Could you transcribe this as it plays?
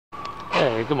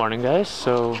Hey, good morning guys.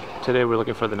 So today we're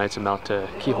looking for the Knights of Malta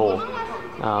keyhole.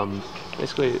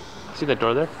 Basically, see that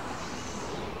door there?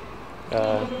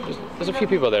 There's a few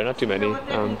people there, not too many.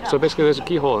 So basically there's a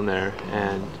keyhole in there,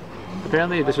 and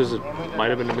apparently this might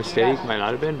have been a mistake, might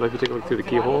not have been, but if you take a look through the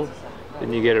keyhole,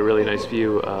 then you get a really nice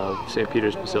view of St.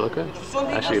 Peter's Basilica.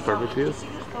 Actually a perfect view.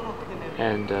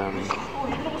 And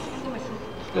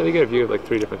yeah, you get a view of like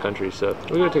 3 different countries, so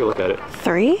we're gonna take a look at it.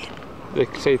 3? They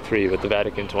say 3, but the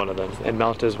Vatican's one of them, and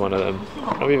Malta's one of them.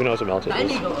 I don't even know what Malta is.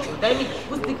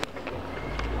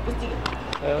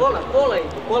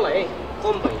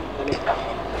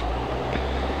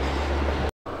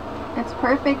 It's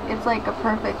perfect. It's like a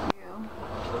perfect view.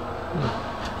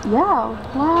 Yeah.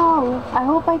 Wow. I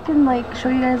hope I can like show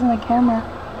you guys on the camera.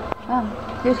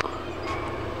 Here's.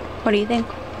 What do you think?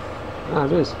 Ah,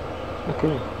 it is.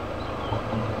 Okay.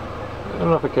 I don't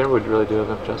know if a camera would really do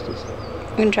enough justice.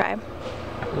 You can try.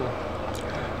 Yeah.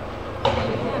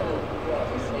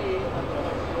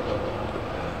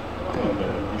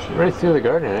 Right through the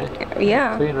garden, eh?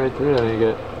 Yeah. Clean right through, and you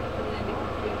get.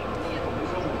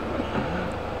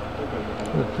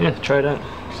 Yeah, try it out.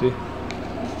 See. You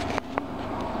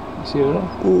see it at all?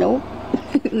 Nope.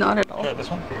 Not at all. Try this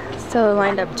one. So I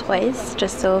lined up twice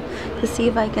just to see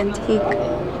if I can take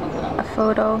a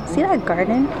photo. See that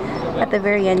garden? At the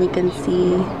very end, you can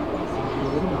see.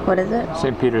 What is it?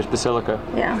 St. Peter's Basilica.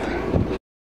 Yeah.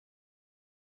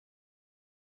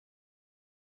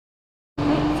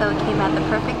 So it came at the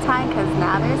perfect time because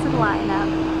now there's a lineup.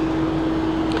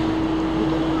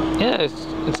 Yeah,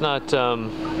 it's not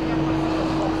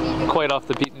quite off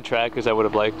the beaten track as I would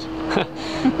have liked.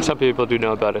 Some people do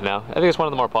know about it now. I think it's one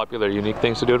of the more popular, unique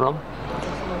things to do in Rome.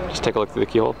 Just take a look through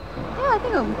the keyhole. Yeah, I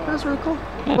think that was really cool.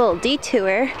 Yeah. Little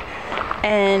detour,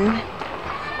 and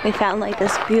we found like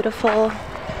this beautiful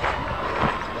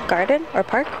garden or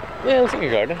park. Yeah, it looks like a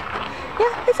garden.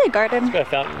 Yeah, it's a garden. It's got a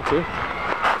fountain too.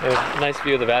 And a nice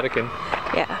view of the Vatican.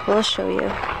 Yeah, we'll show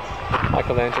you.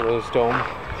 Michelangelo's dome.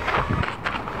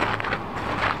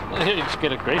 And here you just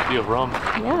get a great view of Rome.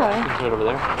 Yeah. It's right over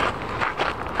there.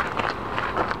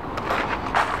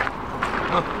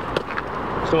 Oh.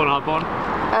 Still want to hop on?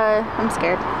 I'm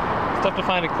scared. It's tough to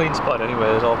find a clean spot anyway.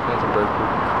 There's all kinds of bird poop.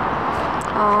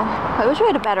 Oh, I wish we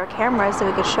had a better camera so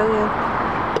we could show you.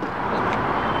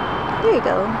 There you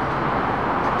go.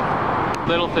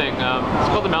 Little thing, it's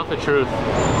called the Mouth of Truth.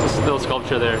 It's this little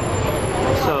sculpture there.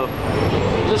 So,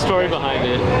 there's a story behind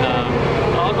it.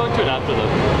 I'll go into it after though.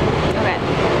 Okay.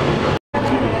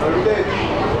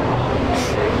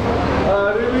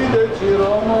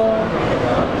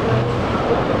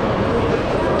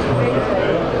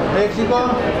 Mexico?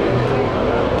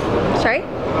 Sorry?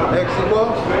 Mexico?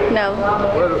 No.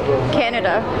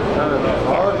 Canada.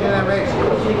 Origin in Mexico?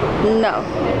 No.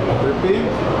 Repeat?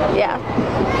 Yeah.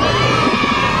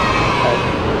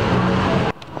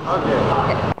 Okay.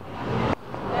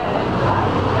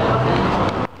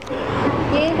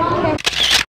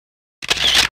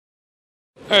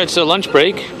 Alright, so lunch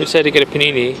break. We decided to get a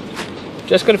panini.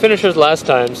 Just gonna finish ours last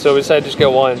time, so we decided to just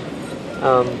get one.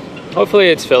 Hopefully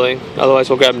it's filling, otherwise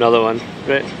we'll grab another one,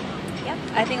 right? Yep,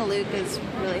 I think Luke is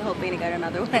really hoping to get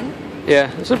another one.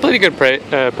 Yeah, it's a pretty good place.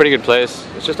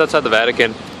 It's just outside the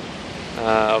Vatican,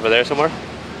 over there somewhere.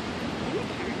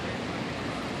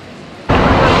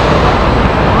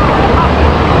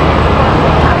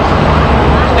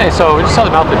 Hey, so we just saw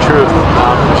the Mouth of Truth.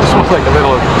 It's just like a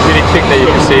little unique thing that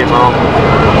you can see in Rome.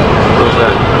 What was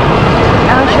that?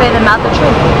 I'll show you the Mouth of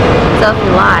Truth. So if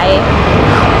you lie.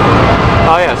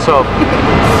 Oh yeah, so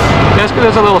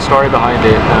there's a little story behind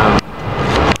it.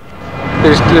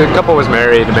 The couple was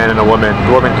married, a man and a woman.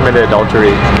 The woman committed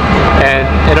adultery, and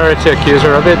in order to accuse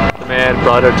her of it, the man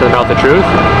brought her to the Mouth of Truth,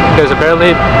 because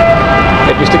apparently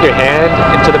if you stick your hand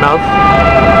into the mouth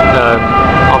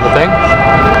on the thing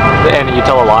and you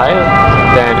tell a lie,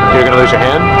 then you're going to lose your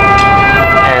hand.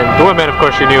 And the woman, of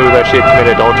course, she knew that she had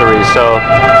committed adultery, so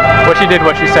what she did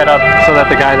was she set up so that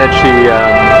the guy that she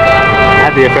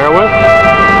had the affair with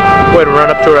would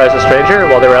run up to her as a stranger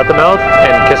while they were at the mouth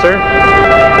and kiss her,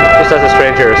 just as a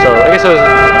stranger. So I guess it was,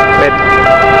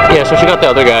 yeah, so she got the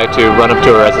other guy to run up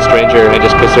to her as a stranger and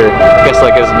just kiss her, I guess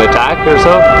like as an attack or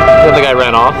so. Then the guy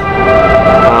ran off.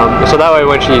 So that way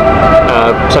when she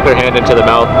stuck her hand into the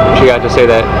mouth, she got to say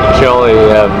that she only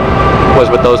was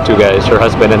with those 2 guys, her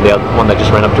husband and the other one that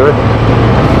just ran up to her.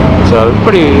 So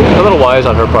a little wise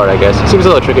on her part, I guess. It seems a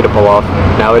little tricky to pull off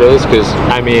nowadays, because,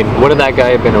 I mean, wouldn't that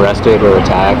guy have been arrested or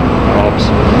attacked, perhaps?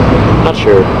 Not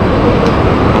sure.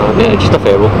 Yeah, just a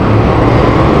fable.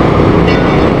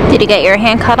 Did you get your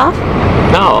hand cut off?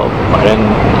 No, I didn't.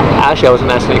 Actually, I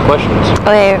wasn't asking any questions.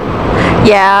 Okay.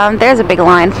 Yeah, there's a big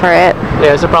line for it.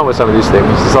 Yeah, it's a problem with some of these things.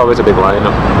 There's always a big line.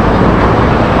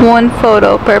 One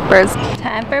photo per person.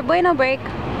 Time for Bueno break.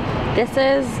 This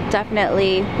is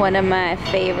definitely one of my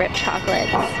favorite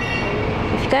chocolates.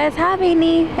 If you guys have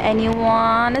any and you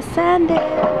want to send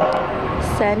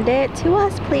it to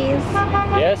us, please.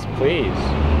 Yes, please.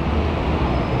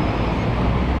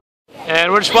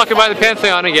 And we're just walking by the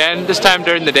Pantheon again, this time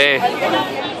during the day.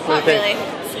 Not really.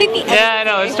 It's like the end. Yeah, I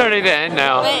know, it's starting to end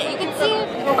now. But you can see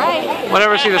it bright. We'll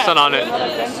never see the sun on it.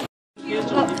 You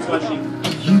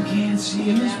can't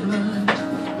see his blood.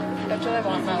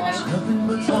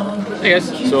 Hey guys,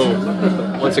 so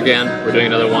once again we're doing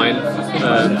another wine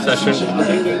session.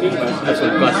 Have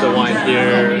some glass of wine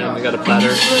here, and we got a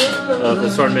platter of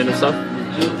assortment and stuff.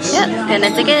 Yep, and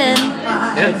it's again.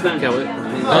 Yeah, can't wait.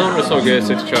 That one was so good,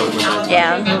 so to travel with my mom.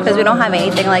 Yeah, because we don't have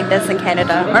anything like this in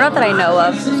Canada, or not that I know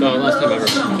of. So last time ever.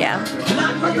 Yeah.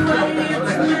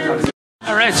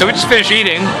 Alright, so we just finished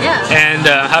eating and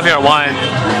having our wine.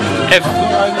 If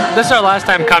this is our last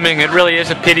time coming, it really is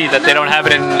a pity that they don't have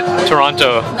it in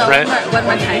Toronto, No, right? one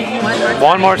more time.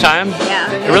 One more time? Yeah.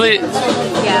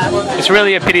 It's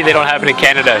really a pity they don't have it in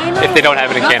Canada, if they don't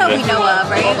have it in Canada. Not that we know of,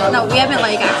 right? No, we haven't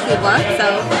like actually looked,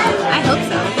 so I hope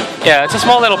so. Yeah, it's a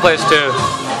small little place too.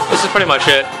 This is pretty much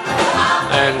it.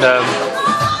 And,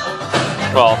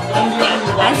 well.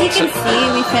 As you can see,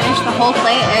 we finished the whole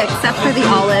plate except for the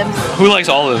olives. Who likes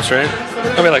olives, right?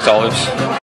 Nobody likes olives.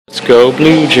 Let's go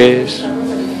Blue Jays.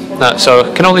 So,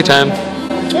 cannoli time.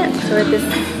 Yeah, so we're at this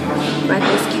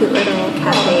cute little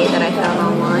cafe that I found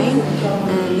online,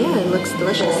 and yeah, it looks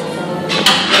delicious.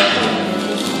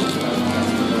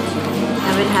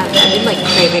 I've been like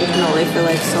craving cannoli for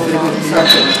like so long, so I'm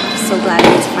so glad I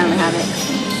get to finally have it.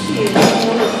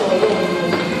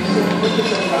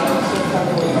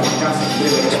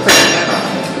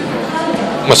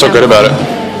 What's so good about it?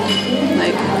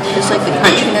 Like, just like the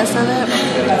crunchiness of it.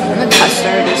 The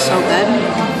custard is so good.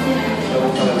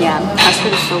 Yeah,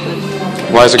 custard is so good.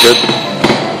 Why is it good?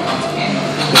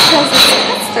 Because it's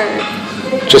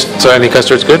custard. Just so any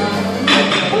custard's good?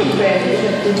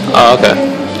 Oh, okay.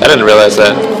 I didn't realize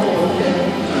that.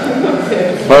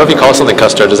 What if you call something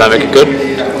custard? Does that make it good?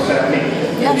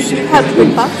 Yeah, so you have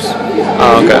 3 bucks.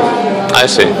 Oh, okay. I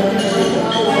see.